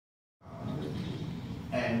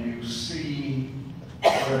and you see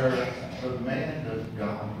where the man of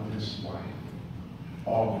God and his wife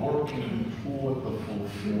are working toward the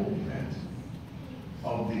fulfillment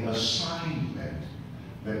of the assignment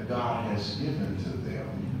that God has given to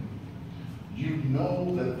them. You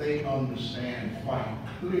know that they understand quite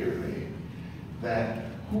clearly that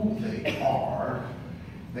who they are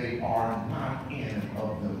not in and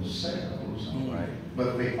of themselves,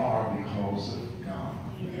 but they are because of God.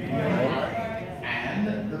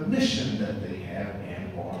 And the mission that they have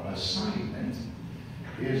and or assignment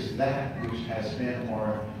is that which has been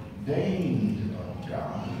ordained of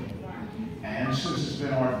God. And since it's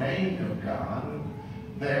been ordained of God,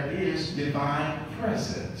 there is divine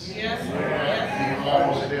presence. Yes.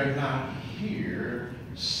 Because they're not here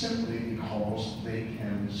simply because they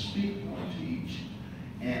can speak or teach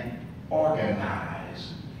and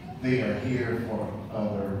organize. They are here for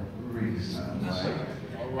other reasons.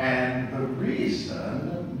 And the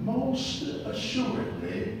reason, most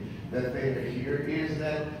assuredly, that they are here is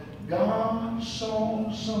that God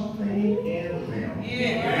saw something in them.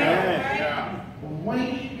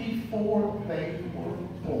 Way before they were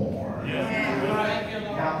born.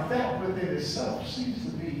 Now that within itself seems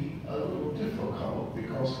to be a little difficult,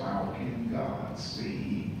 because how can God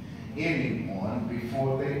see anyone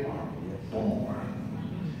before they are born?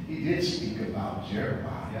 He did speak about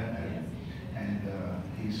Jeremiah, and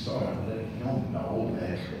he sort of let him know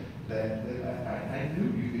that I knew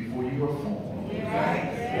you before you were formed. I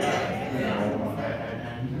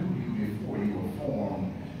knew you before you were formed.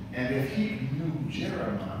 And if he knew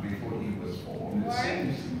Jeremiah before he was formed, it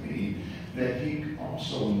seems to me that he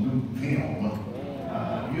also knew them.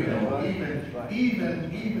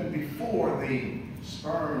 Even before the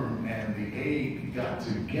sperm and the egg got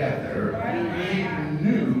together, he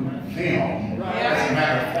knew them. As a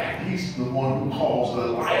matter of fact, he's the one who caused the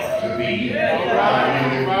life to be when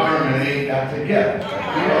the sperm and egg got together.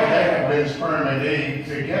 There have been sperm and egg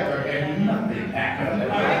together and nothing happened.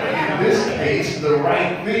 In this case, the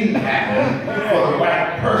right thing happened for the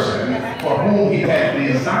right person for whom he had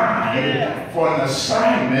designed for an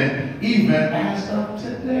assignment even as of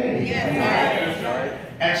today.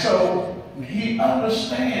 And so he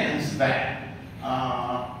understands that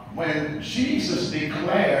when Jesus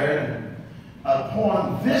declared,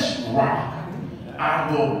 upon this rock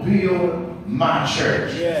I will build my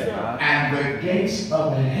church, and the gates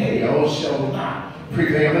of hell shall not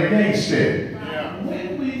prevail against it.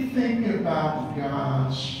 When we think about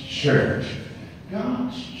God's church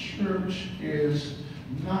is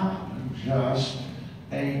not just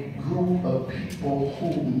a group of people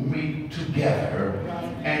who meet together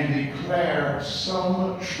and declare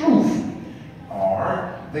some truth,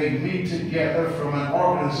 or they meet together from an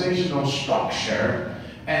organizational structure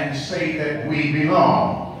and say that we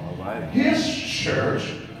belong. His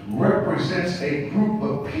church represents a group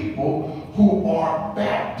of people who are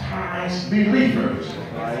baptized believers,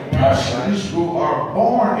 persons who are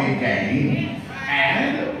born again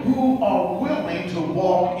and who are willing to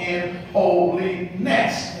walk in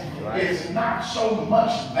holiness. It's not so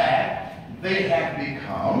much that they have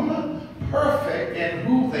become perfect in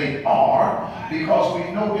who they are, because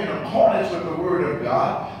we know in accordance with the Word of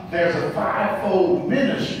God, there's a fivefold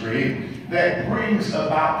ministry that brings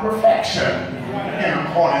about perfection in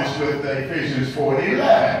accordance with Ephesians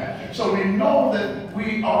 4:11. So we know that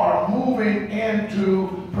we are moving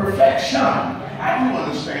into perfection. I do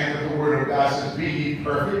understand that the Word of God says, be ye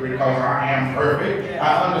perfect because I am perfect.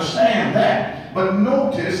 I understand that. But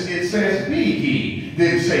notice it says, be ye,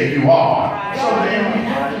 didn't say you are. So then we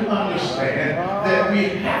have to understand that we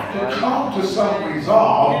have to come to some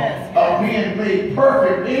resolve of being made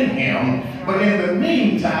perfect in Him. But in the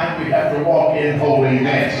meantime, we have to walk in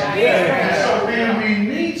holiness. And so then we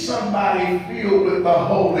need somebody filled with the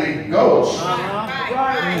Holy Ghost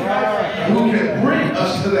who can bring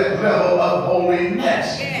us to that level of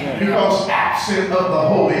holiness. Because absent of the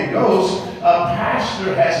Holy Ghost, a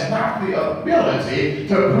pastor has not the ability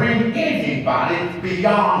to bring anybody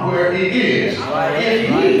beyond where he is. If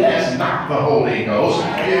he has not the Holy Ghost,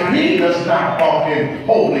 if he does not walk in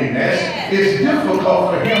holiness, it's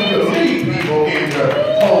difficult for him to lead people into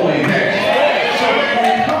holiness. So when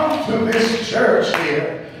we come to this church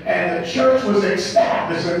here, and the church was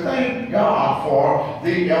established, and thank God for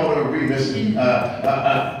the elder Remus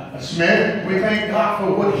Smith. We thank God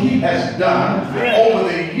for what he has done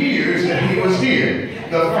over the years that he was here.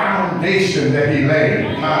 The foundation that he laid,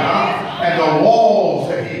 and the walls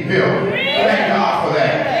that he built. Thank God for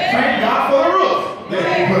that. Thank God for the roof that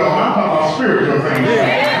he put on. I'm talking about spiritual things.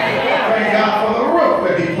 Thank God for the roof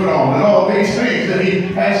that he put on, and all these things that he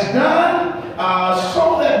has done,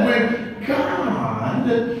 so that when God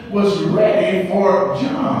was ready for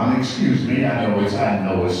John, excuse me, I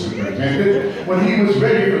know it's superintendent, when he was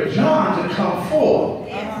ready for John to come forth,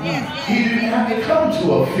 he didn't have to come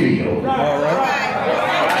to a field. All right.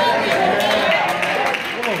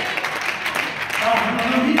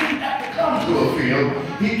 He didn't have to come to a field.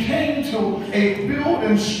 He came to a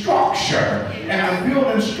building structure, and the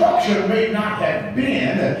building structure may not have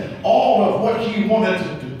been all of what he wanted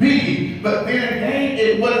it to be, but then again,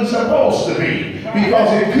 it wasn't supposed to be,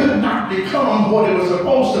 because it could not become what it was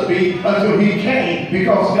supposed to be until he came,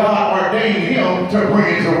 because God ordained him to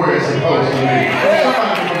bring it to where it's supposed to be.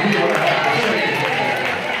 Somebody will hear what I have to say.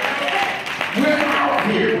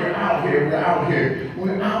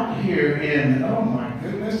 We're out here in, oh my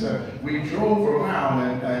goodness, we drove around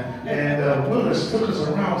and Willis took us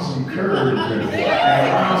around some curves and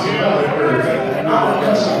around some other curves. I'm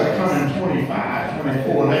accustomed to coming 25,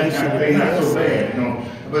 24, that kind of thing, not so bad, you know.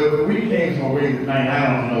 But we came from away tonight, I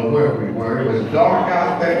don't know where we were. It was dark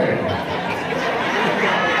out there.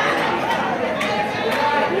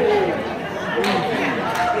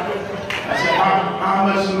 How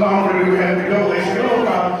much longer do we have to go? They said, oh,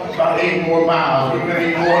 about 8 more miles. We're going to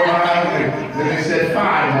 8 more miles. And then they said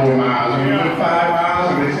 5 more miles. And we went 5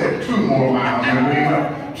 miles, and they said 2 more miles. And we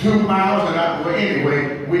went 2 miles, and well, anyway,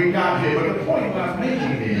 we got here. But the point I'm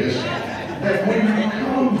making is that when you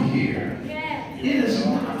come here, it is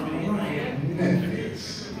not like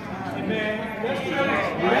Memphis.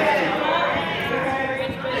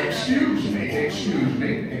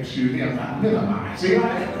 Excuse me, I'm not minimizing,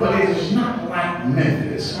 but it is not like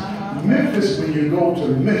Memphis. Memphis, when you go to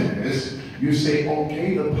Memphis, you say,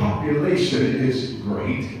 okay, the population is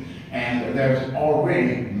great, and there's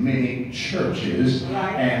already many churches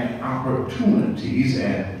and opportunities,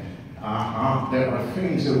 and there are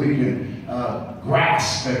things that we can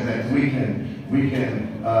grasp and that we can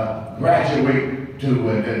graduate to,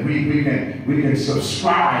 and that we can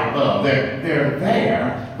subscribe of. They're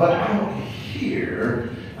there, but out here,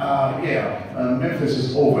 Memphis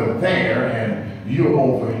is over there, and you're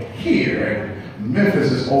over here.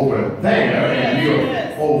 Memphis is over there, and you're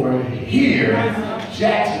over here.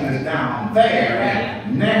 Jackson is down there,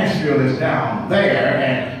 and Nashville is down there,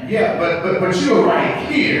 and but you're right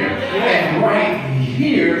here, and right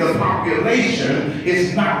here the population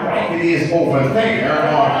is not like it is over there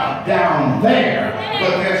or down there.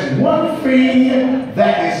 But there's one thing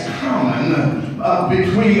that is common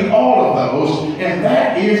between all of those, and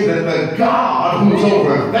that is that the God who's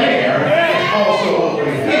over there is also over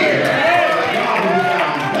here. The God who's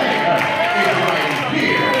down there is right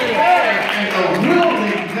here. And the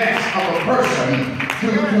willingness of a person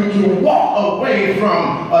to walk away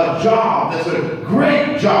from a job that's a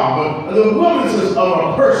great job, but the willingness of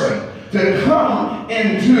a person to come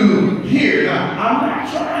into here. Now, I'm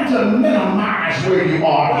not trying to minimize where you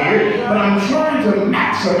are here, but I'm trying to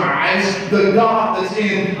maximize the God that's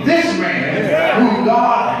in this man, who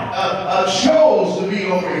God chose to be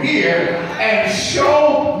over here and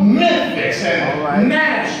show Memphis and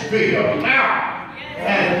Nashville now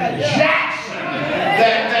and Jackson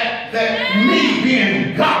that me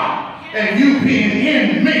being God and you being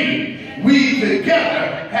in me, we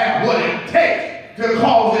together have what it takes to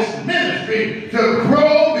cause this ministry to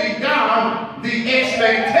grow beyond the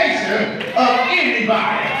expectation of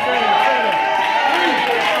anybody.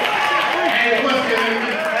 And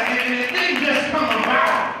it didn't just come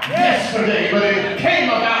about yesterday, but it came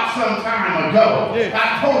about some time ago.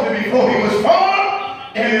 I told you before he was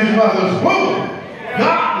formed in his mother's womb,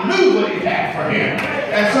 God knew what he had for him.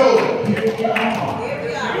 And so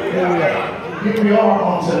here we are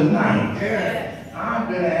on tonight. I've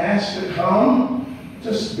been asked to come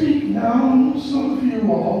to speak now. Some of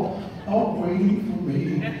you all are waiting for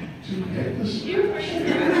me to get the scripture.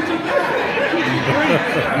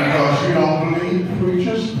 Because you don't believe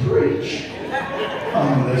preachers preach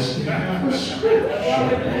unless they have a scripture.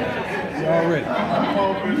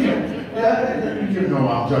 You know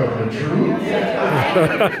I'm telling the truth.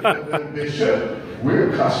 Bishop, we're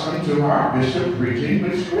accustomed to our bishop preaching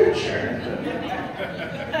with scripture.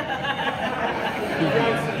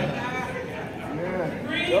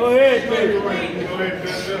 Go ahead, baby. Go ahead,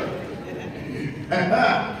 Bishop.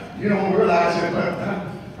 You don't realize it, but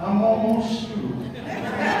I'm almost through.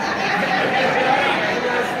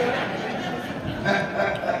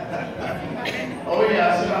 Oh yeah,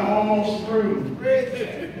 I said I'm almost through.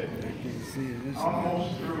 Almost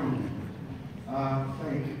through. I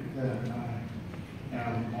think that I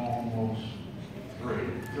am almost through.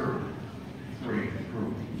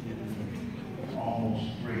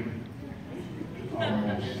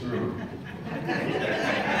 Almost through.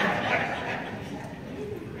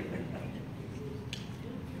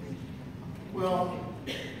 Well,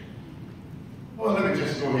 let me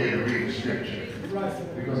just go ahead and read the scripture,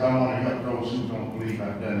 because I want to help those who don't believe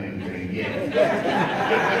I've done anything yet.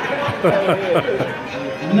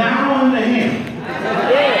 Now unto him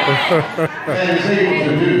that is able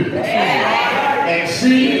to do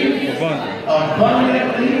exceeding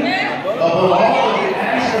abundantly above all that we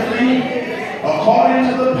ask or think, according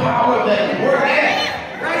to the power that worketh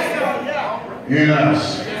in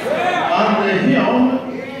us. Unto him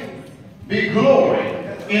be glory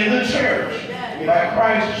in the church by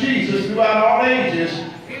Christ Jesus throughout all ages,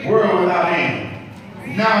 world without end.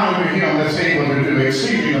 Now unto him that's able to do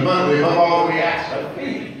exceeding abundantly above all that we ask or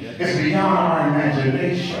think. It's beyond our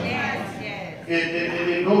imagination.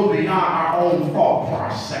 It goes beyond our own thought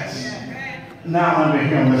process. Now unto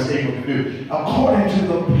him that's able to do, according to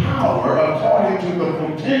the power, according to the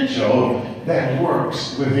potential that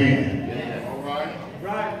works within.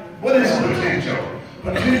 What is potential?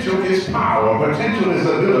 Potential is power. Potential is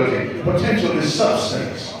ability. Potential is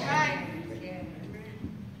substance.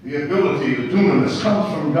 The ability, the dunamis,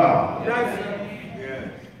 comes from God.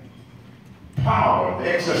 Power, the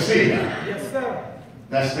exousia.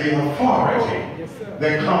 That's the authority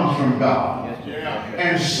that comes from God.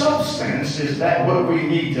 And substance is that what we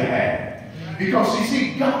need to have. Because you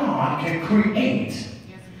see, God can create,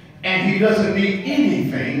 and he doesn't need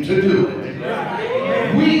anything to do it.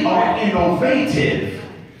 We are innovative.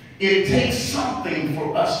 It takes something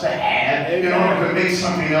for us to have in order to make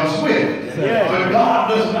something else with. But God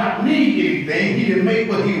does not need anything. He can make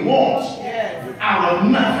what he wants out of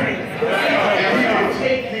nothing. And he can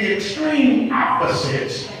take the extreme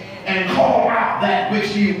opposites and call out that which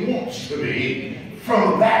he wants to be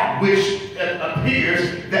from that which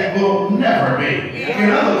appears that will never be. In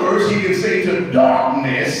other words, he can say to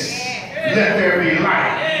darkness, let there be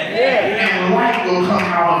light. And light will come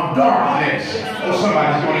out of darkness. Oh,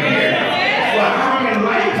 somebody's going to hear that. Well, how can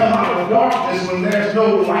light come out of darkness when there's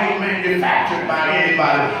no light manufactured by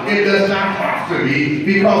anybody? It does not have to be,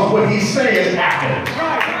 because what he says happens.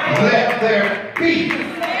 Let there be.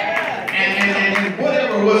 And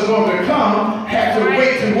whatever was going to come had to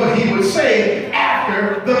wait to what he would say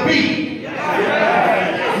after the be.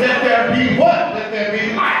 Let there be what? Let there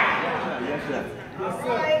be light.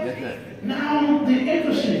 Now, the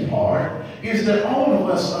interesting part is that all of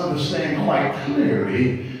us understand quite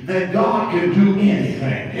clearly that God can do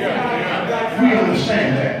anything. We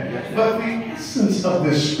understand that. But the essence of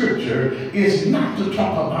this scripture is not to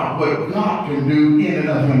talk about what God can do in and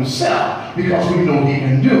of himself, because we know he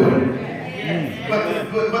can do it.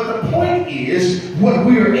 But the point is what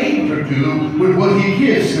we are able to do with what he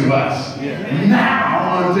gives to us.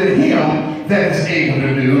 Now unto him that is able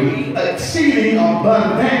to do exceeding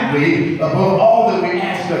abundantly above all that we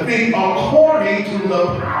ask to think, according to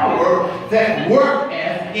the power that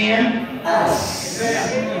worketh in us.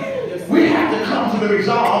 We have to come to the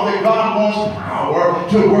resolve that God wants power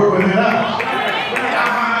to work within us.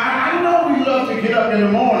 I know we love to get up in the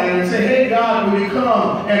morning and say, hey God, will you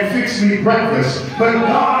come and fix me breakfast? But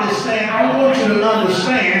God is saying, I want you to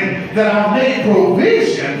understand that I've made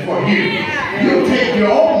provision for you. You take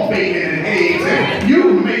your own bacon and eggs and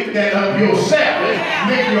you make that up yourself.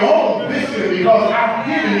 Make your own biscuit, because I've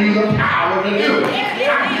given you the power to do it.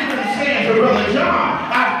 I've given the saying to Brother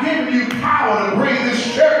John, I've given you power to bring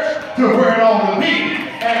this church to where it ought to be.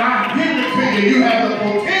 And I've given it to you. You have the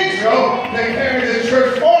potential to carry this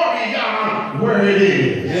church for me, God, where it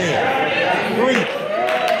is.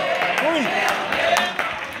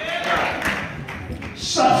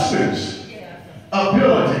 Substance,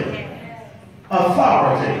 ability,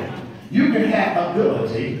 authority. You can have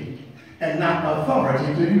ability and not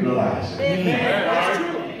authority to utilize it. That's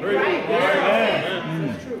true.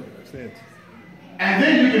 That's true. And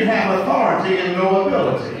then you can have authority and no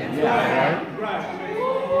ability.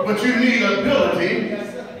 But you need ability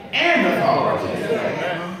and authority.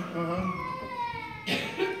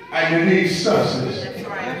 And you need substance.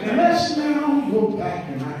 And let's now go back,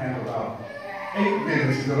 and I have about 8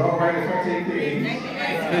 minutes. Is it all right if I take the 8?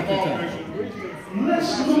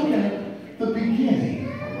 Let's look at the beginning.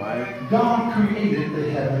 God created the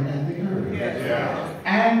heaven and the earth.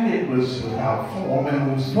 And it was without form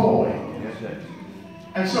and was void.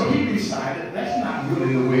 And so he decided that's not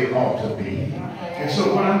really the way it ought to be. And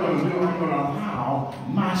so what I'm going to do, I'm going to allow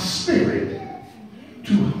my spirit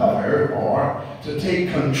to hover or to take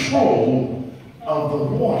control of the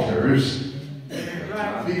waters,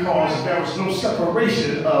 because there was no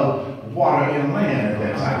separation of water and land at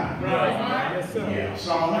that time. Yeah.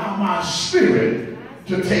 So I allow my spirit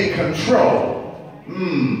to take control.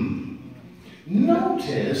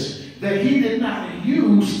 Notice that he did not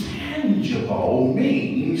use tangible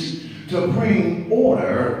means to bring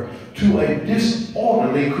order to a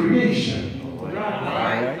disorderly creation. All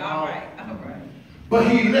right. But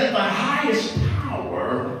he let the highest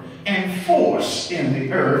power and force in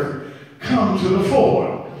the earth come to the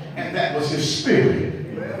fore, and that was his spirit.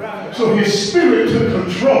 So his spirit took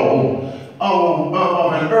control of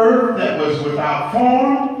an earth that was without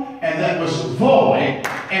form and that was void,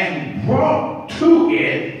 and brought to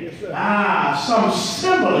it some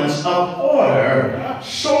semblance of order,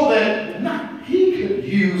 so that not he could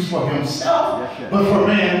use for himself, but for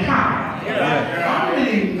mankind. How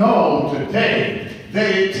many know today that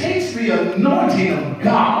it takes the anointing of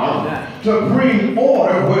God to bring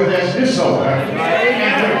order where there's disorder,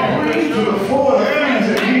 and to bring to the fore the things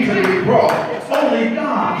that need to be brought? Only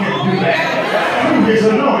God can do that through his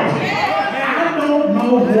anointing. I don't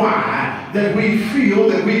know why that we feel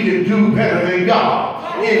that we can do better than God.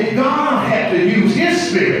 If God had to use his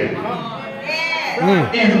spirit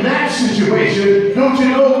in that situation, don't you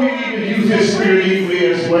know we need to use his spirit equally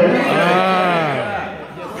as well?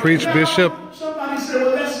 Preach, Bishop. Somebody said,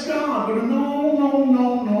 well, that's God. But no.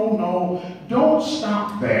 Don't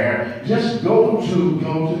stop there. Just go to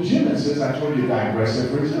Genesis. I told you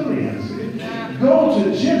digressive resiliency. Go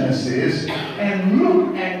to Genesis and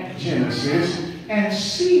look at Genesis and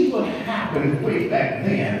see what happened way back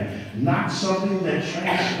then. Not something that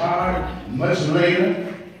transpired much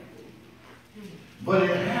later, but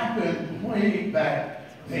it happened way back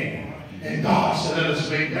then. And God said, let us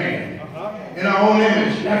make man in our own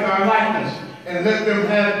image, after our likeness, and let them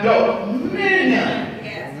have dominion.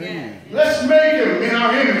 Let's make them in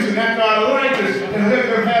our image and after our likeness, and let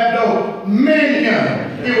them have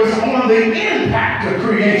dominion. It was on the impact of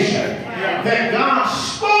creation that God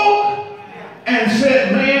spoke and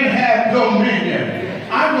said, man, have dominion.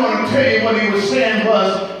 I'm going to tell you what he was saying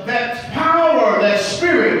was, that power, that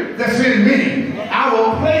spirit that's in me, I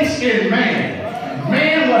will place in man.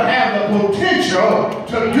 Man will have the potential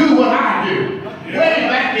to do what I do. Way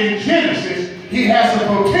back in Genesis, he has the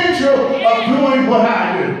potential of doing what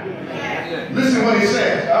I do. Listen what he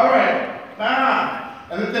says. All right.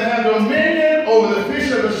 And that they have dominion over the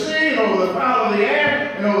fish of the sea, and over the fowl of the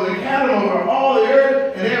air, and over the cattle, over all the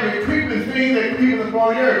earth, and every creeping thing that creepeth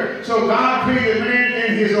upon the earth. So God created man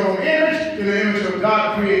in his own image. In the image of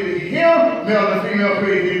God created he him. Male and female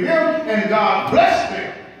created he them. And God blessed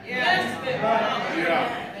them. Yes,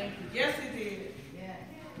 yes, he did.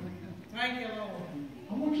 Thank you, Lord.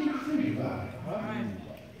 I want you to think about it.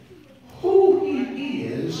 Who he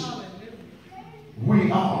is,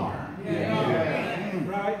 we are.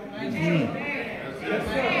 Right.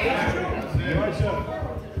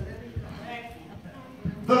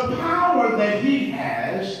 The power that he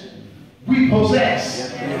has, we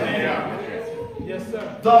possess. Yes,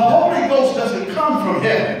 sir. The Holy Ghost doesn't come from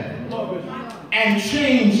heaven and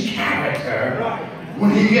change character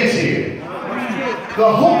when he gets here.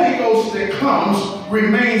 The Holy Ghost that comes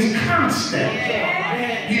remains constant.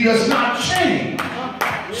 He does not change.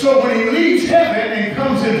 So when he leaves heaven and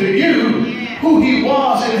comes into you, who he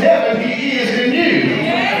was in heaven, he is in you.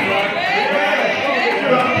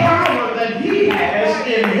 The power that he has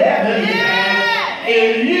in heaven, he has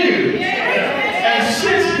in you. And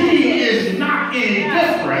since he is not any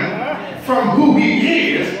different from who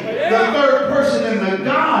he is, the third person in the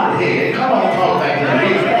Godhead, come on, talk back to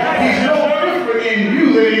me. He's no different in you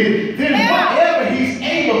than whatever he's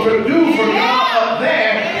able to do for God up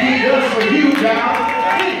there, he does for you down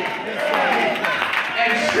here.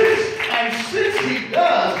 And since he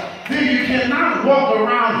does, then you cannot walk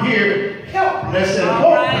around here helpless and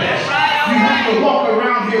hopeless. You have to walk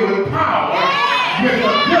around here with power, with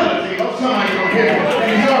ability. Oh, somebody go here. And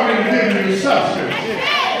he's already given you substance.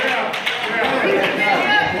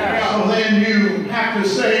 So then you have to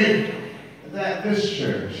say that this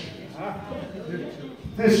church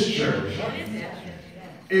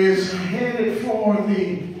is headed for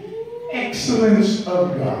the excellence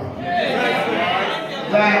of God.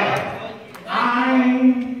 That I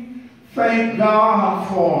thank God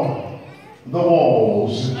for the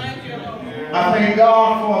walls. I thank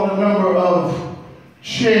God for the number of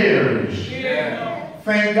chairs.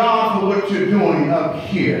 Thank God for what you're doing up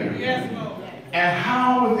here. And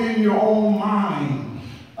how within your own mind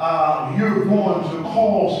you're going to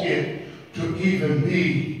cause it to even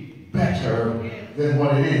be better than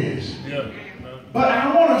what it is. But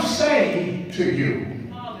I want to say to you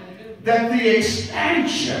that the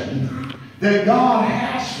expansion that God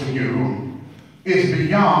has for you is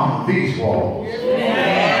beyond these walls.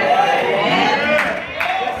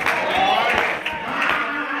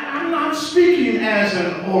 I'm not speaking as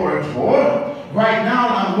an orator. Right now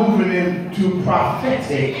I'm moving into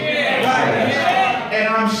prophetic. And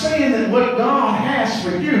I'm saying that what God has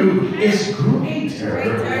for you is greater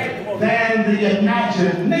than the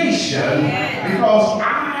imagination, because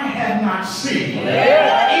eye have not seen,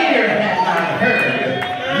 ear have not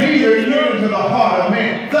heard, neither into the heart of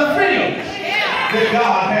man the things that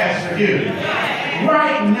God has for you.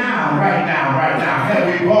 Right now, had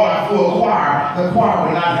we brought a full choir, the choir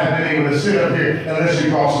would not have been able to sit up here unless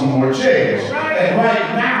you brought some more chairs. And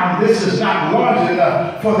right now, this is not large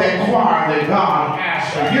enough for that choir that God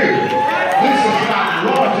has for you. This is not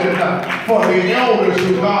large enough for the elders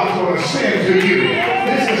who God's going to send to you.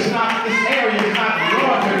 This area is not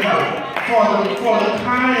large enough for the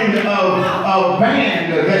kind of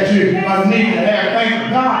band that you need to have. Thank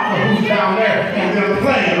God for who's down there and they're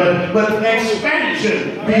playing, but expansion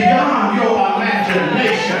beyond your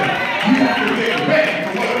imagination. You have to get ready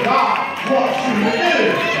for what God wants you to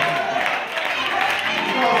do.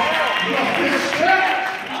 Because this church,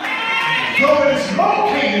 though it's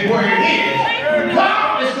located where it is,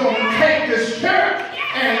 God is going to take this church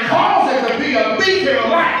and cause it to be a beacon of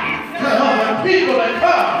light to other people that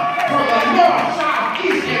come from the north, south,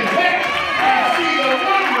 east, and west, and see the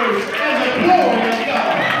wonders and the glory of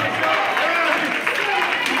God.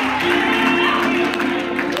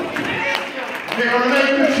 They're going to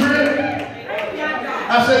make the trip.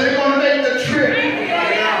 I said they're going to make the trip.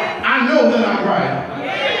 I know that I'm right.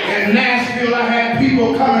 In Nashville, I had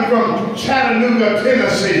people coming from Chattanooga,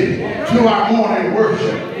 Tennessee to our morning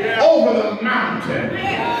worship over the mountain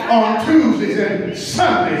on Tuesdays and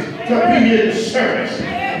Sundays to be in service.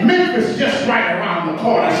 Memphis just right around the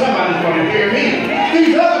corner. Somebody's going to hear me.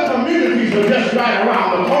 These other communities are just right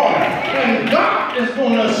around the corner. And God is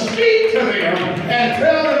going to speak to them and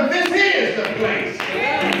tell them this is the place.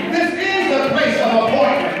 This is the place of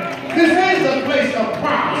appointment. This is the place of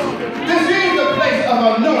promise. This is the place of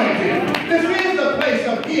anointing. This is the place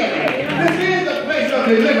of healing. This is the place of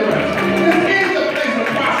deliverance. This is the place of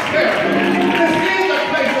prosperity. This is the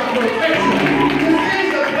place of perfection. This is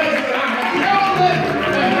the place that I have chosen,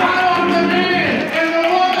 and I am the man and the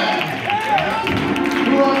woman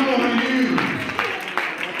who I'm going to use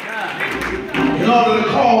in order to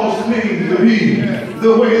cause things to be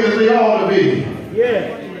the way that they ought to be. Yeah.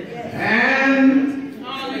 And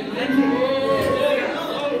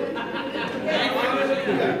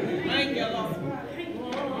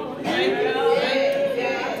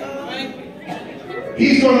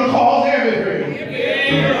He's going to cause everything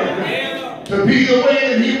to be the way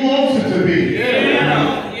that He wants it to be.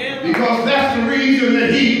 Because that's the reason that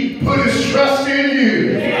He put His trust in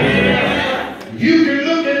you. You can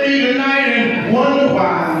look at me tonight and wonder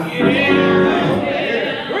why.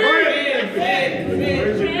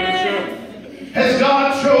 Has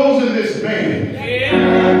God chosen this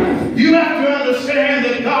man? You have to understand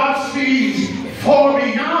that God sees far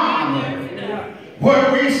beyond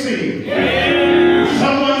what we see.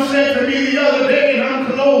 Someone said to me the other day, and I'm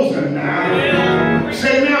closing now,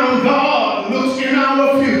 said now God looks in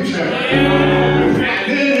our future, and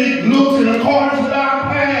then He looks in accordance with our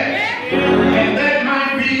past, and that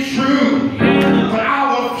might be true, but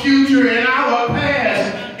our future and our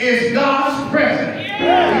past is God's present,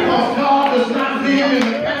 because God does not live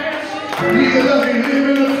in the past, neither does He live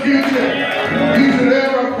in the future. He's an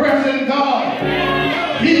ever-present God.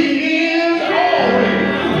 He is always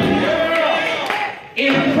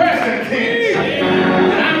in present tense.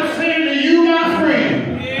 And I'm saying to you, my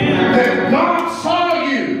friend, that God saw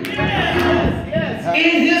you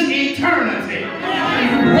in His eternity,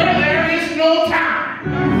 where there is no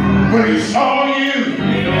time, when He saw you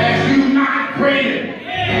as you migrated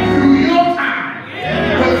through your time,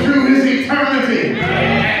 but through His eternity,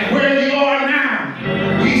 and where you are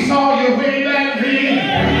now. He saw you way back then,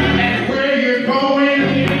 and where you're going,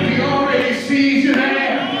 He already sees you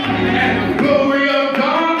there. And the glory of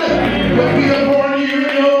God will be upon you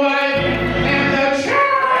in your life, and the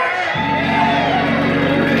church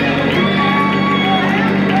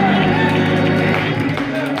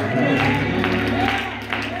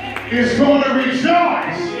is going to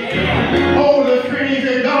rejoice over the things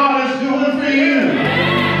that God is doing for you.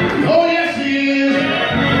 Oh yes, He is.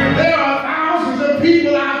 There are thousands of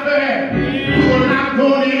people out there who are not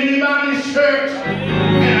going to anybody's church.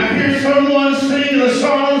 And I hear someone sing the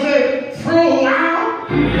song that throw out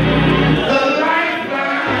the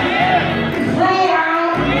lifeline. Throw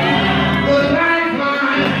out the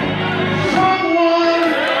lifeline. Someone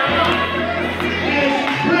is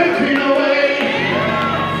drifting away.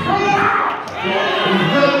 Throw out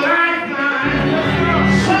the lifeline.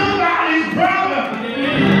 Somebody's brother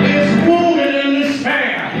is wounded in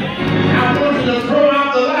despair. I want you to throw out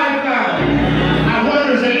the lifeline. I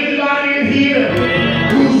wonder, is there anybody in here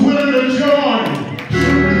who's willing to join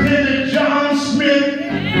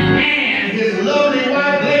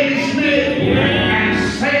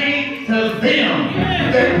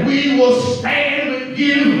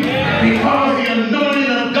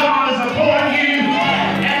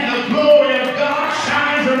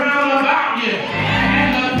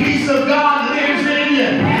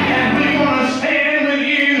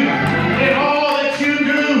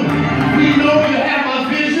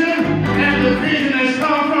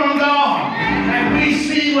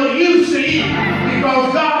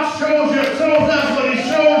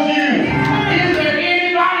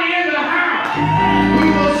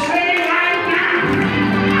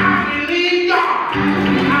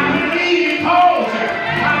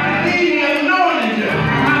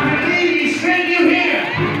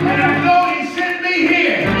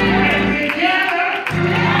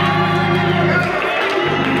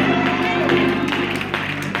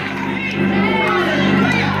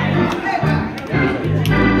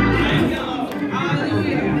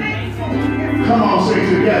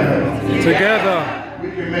Together.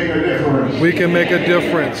 We can make a difference. We can make a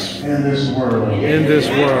difference in this world. In this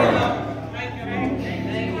world.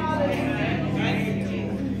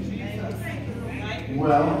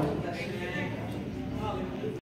 Well,